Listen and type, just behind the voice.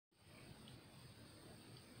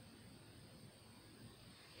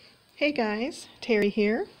Hey guys, Terry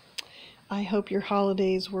here. I hope your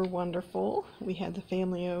holidays were wonderful. We had the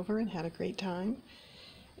family over and had a great time.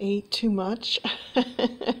 Ate too much.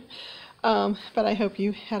 But I hope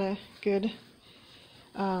you had a good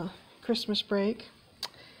Christmas break.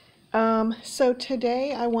 So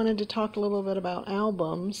today I wanted to talk a little bit about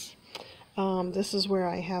albums. This is where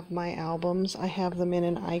I have my albums. I have them in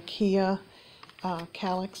an Ikea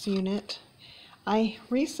Kallax unit. I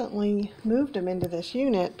recently moved them into this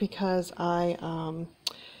unit because I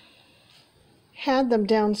had them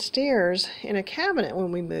downstairs in a cabinet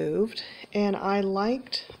when we moved, and I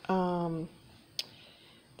liked the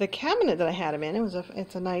cabinet that I had them in.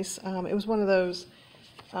 It's a nice, it was one of those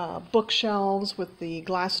bookshelves with the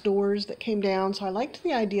glass doors that came down, so I liked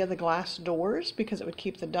the idea of the glass doors because it would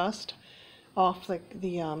keep the dust off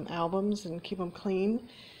the albums and keep them clean.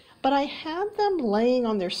 But I had them laying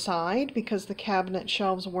on their side because the cabinet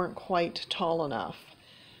shelves weren't quite tall enough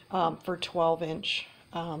for 12-inch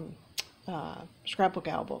scrapbook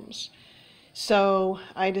albums. So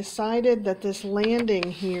I decided that this landing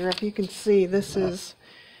here, if you can see, this is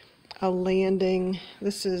a landing.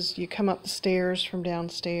 This is, you come up the stairs from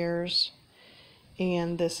downstairs,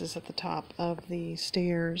 and this is at the top of the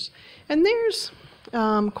stairs. And there's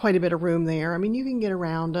quite a bit of room there. I mean, you can get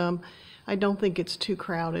around them. I don't think it's too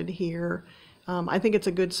crowded here. I think it's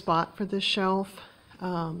a good spot for this shelf.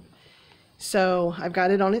 So I've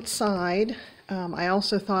got it on its side. I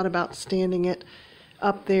also thought about standing it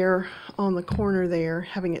up there on the corner there,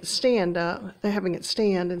 having it stand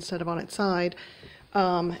instead of on its side.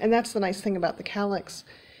 And that's the nice thing about the Kallax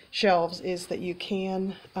shelves, is that you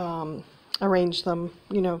can arrange them,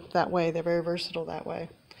 you know, that way. They're very versatile that way.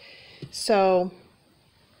 So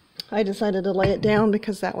I decided to lay it down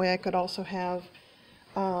because that way I could also have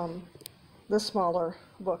the smaller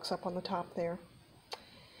books up on the top there.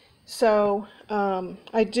 So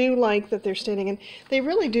I do like that they're standing in. They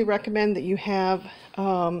really do recommend that you have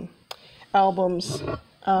albums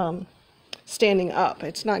standing up.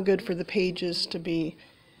 It's not good for the pages to be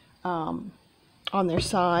on their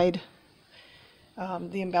side.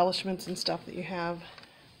 The embellishments and stuff that you have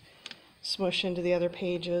smush into the other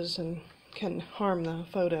pages and can harm the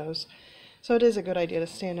photos. So it is a good idea to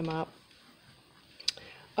stand them up.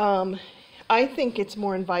 I think it's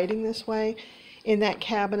more inviting this way. In that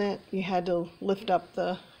cabinet, you had to lift up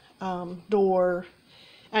the door,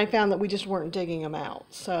 and I found that we just weren't digging them out.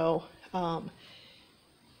 So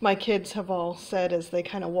my kids have all said, as they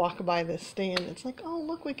kind of walk by this stand, it's like, oh,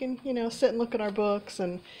 look, we can, you know, sit and look at our books.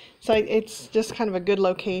 And so it's just kind of a good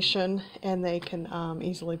location, and they can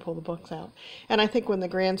easily pull the books out. And I think when the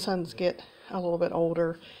grandsons get a little bit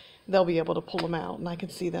older, they'll be able to pull them out, and I can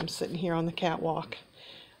see them sitting here on the catwalk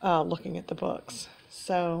looking at the books.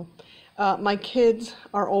 So my kids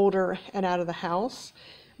are older and out of the house,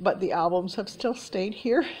 but the albums have still stayed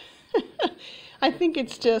here. I think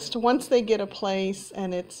it's just once they get a place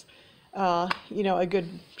and it's, you know, a good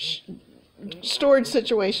storage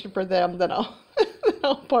situation for them, then I'll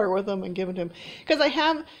part with them and give it to them. Because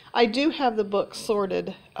I do have the books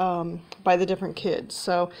sorted by the different kids.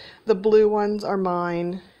 So the blue ones are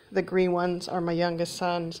mine, the green ones are my youngest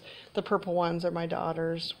son's, the purple ones are my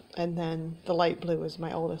daughter's, and then the light blue is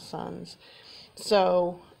my oldest son's.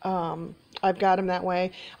 So I've got them that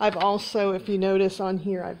way. I've also, if you notice on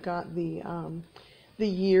here, I've got the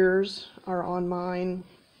years are on mine.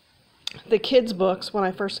 The kids' books, when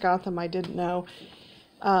I first got them, I didn't know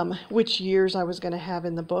which years I was going to have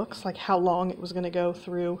in the books, like how long it was going to go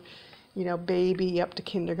through, you know, baby up to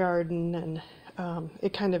kindergarten, and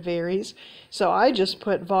it kind of varies. So I just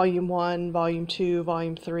put volume 1, volume 2,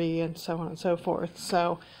 volume 3, and so on and so forth.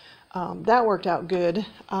 So that worked out good.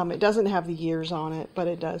 It doesn't have the years on it, but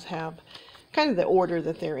it does have kind of the order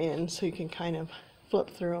that they're in, so you can kind of flip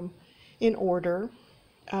through them in order.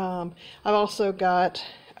 I've also got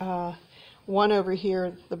one over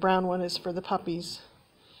here. The brown one is for the puppies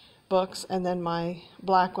books, and then my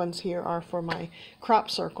black ones here are for my crop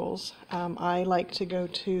circles. I like to go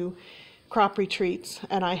to crop retreats,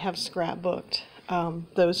 and I have scrapbooked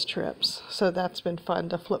those trips, so that's been fun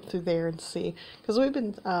to flip through there and see, because we've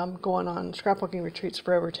been going on scrapbooking retreats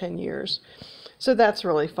for over 10 years, so that's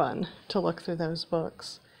really fun to look through those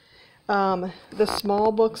books. The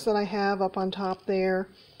small books that I have up on top there,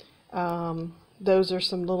 those are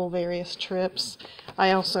some little various trips.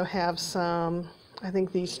 I also have some, I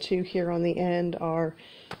think these two here on the end are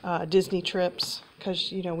Disney trips,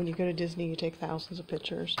 because, you know, when you go to Disney, you take thousands of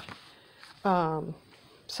pictures.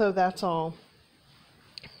 So that's all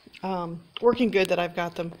working good that I've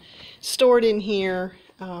got them stored in here.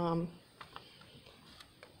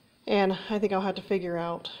 And I think I'll have to figure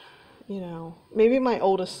out, you know, maybe my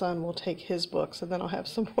oldest son will take his books and then I'll have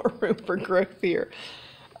some more room for growth here.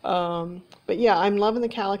 But yeah, I'm loving the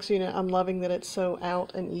Kallax unit. I'm loving that it's so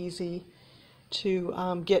out and easy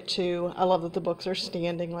to get to. I love that the books are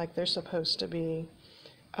standing like they're supposed to be.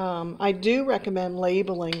 I do recommend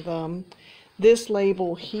labeling them. This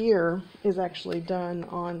label here is actually done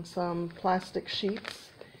on some plastic sheets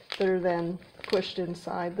that are then pushed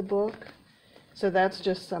inside the book. So that's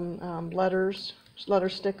just some letter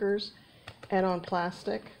stickers and on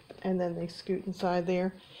plastic, and then they scoot inside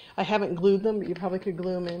there. I haven't glued them, but you probably could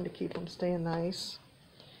glue them in to keep them staying nice.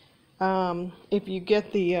 If you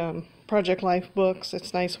get the Project Life books,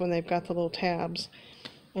 it's nice when they've got the little tabs,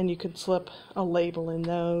 and you could slip a label in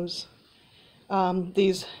those.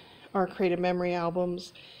 These are Creative Memory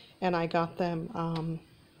albums, and I got them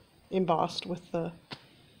embossed with the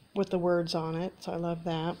words on it, so I love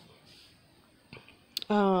that.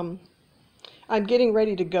 I'm getting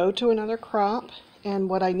ready to go to another crop, and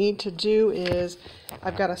what I need to do is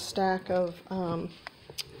I've got a stack of let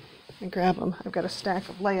me grab them. I've got a stack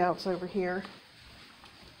of layouts over here,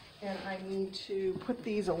 and I need to put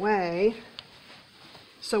these away.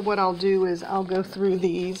 So what I'll do is I'll go through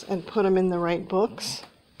these and put them in the right books,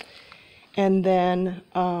 and then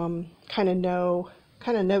kind of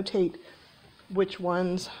notate which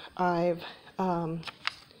ones I've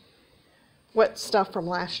what stuff from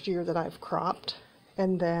last year that I've cropped,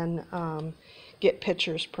 and then get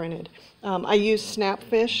pictures printed. I use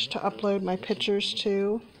Snapfish to upload my pictures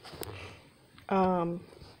to,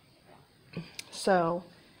 so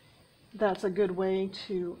that's a good way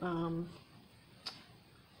to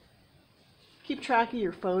keep track of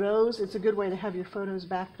your photos. It's a good way to have your photos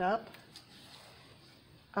backed up.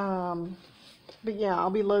 But yeah, I'll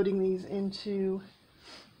be loading these into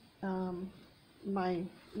my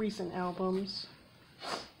recent albums,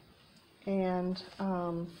 and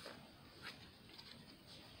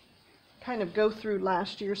kind of go through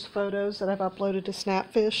last year's photos that I've uploaded to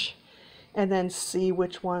Snapfish, and then see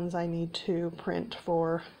which ones I need to print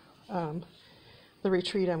for the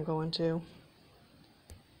retreat I'm going to.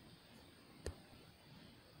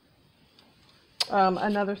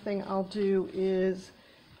 Another thing I'll do is,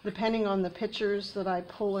 depending on the pictures that I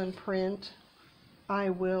pull and print, I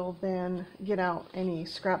will then get out any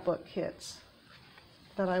scrapbook kits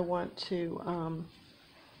that I want to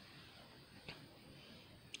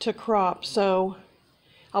crop. So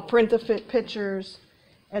I'll print the pictures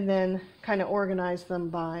and then kind of organize them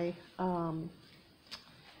by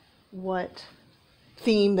what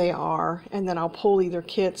theme they are, and then I'll pull either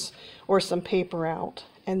kits or some paper out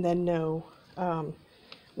and then know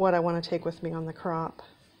what I want to take with me on the crop.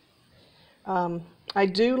 I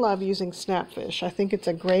do love using Snapfish. I think it's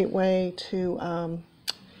a great way to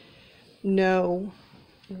know,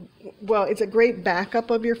 well, it's a great backup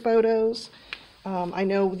of your photos. I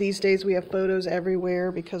know these days we have photos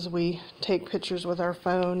everywhere because we take pictures with our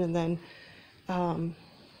phone and then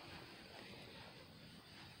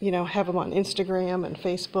you know, have them on Instagram and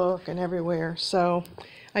Facebook and everywhere. So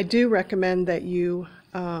I do recommend that you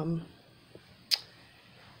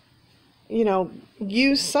you know,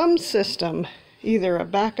 use some system, either a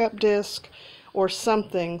backup disk or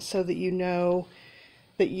something, so that you know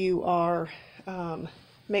that you are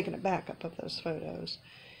making a backup of those photos.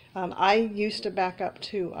 I used to back up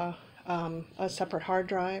to a separate hard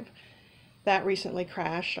drive. That recently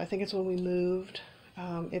crashed. I think it's when we moved.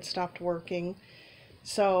 It stopped working.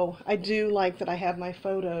 So I do like that I have my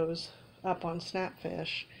photos up on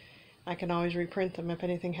Snapfish. I can always reprint them if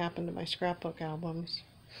anything happened to my scrapbook albums.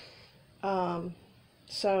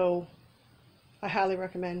 So I highly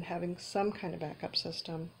recommend having some kind of backup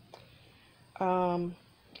system. I'm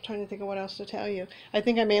trying to think of what else to tell you. I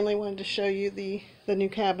think I mainly wanted to show you the new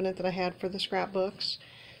cabinet that I had for the scrapbooks,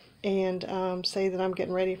 and say that I'm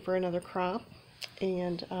getting ready for another crop,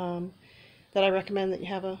 and that I recommend that you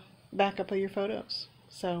have a backup of your photos.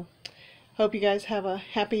 So hope you guys have a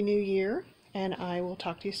happy new year, and I will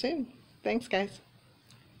talk to you soon. Thanks, guys.